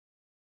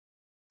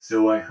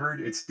So I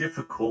heard it's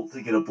difficult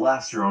to get a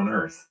blaster on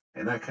Earth,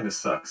 and that kind of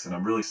sucks, and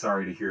I'm really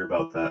sorry to hear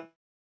about that.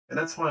 And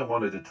that's why I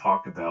wanted to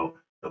talk about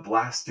the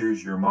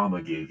blasters your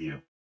mama gave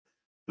you.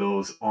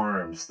 Those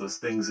arms, those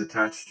things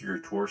attached to your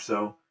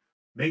torso.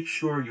 Make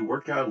sure you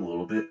work out a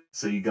little bit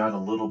so you got a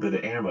little bit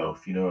of ammo,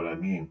 if you know what I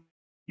mean.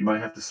 You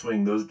might have to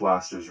swing those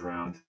blasters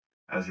around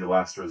as your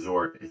last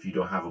resort if you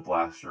don't have a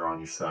blaster on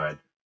your side.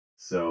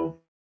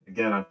 So,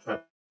 again, I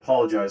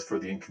apologize for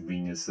the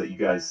inconvenience that you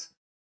guys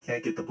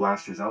can't get the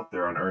blasters out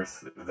there on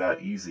Earth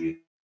that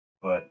easy,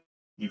 but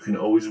you can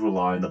always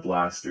rely on the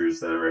blasters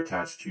that are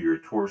attached to your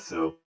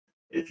torso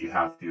if you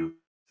have to.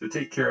 So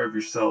take care of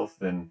yourself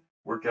and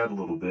work out a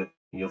little bit,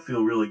 and you'll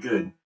feel really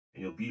good, and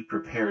you'll be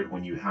prepared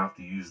when you have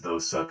to use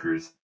those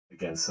suckers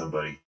against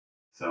somebody.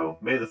 So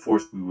may the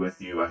force be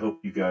with you. I hope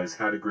you guys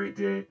had a great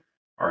day,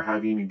 are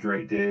having a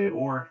great day,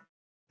 or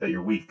that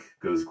your week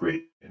goes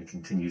great and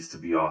continues to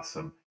be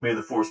awesome. May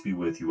the force be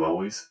with you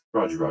always.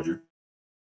 Roger, Roger.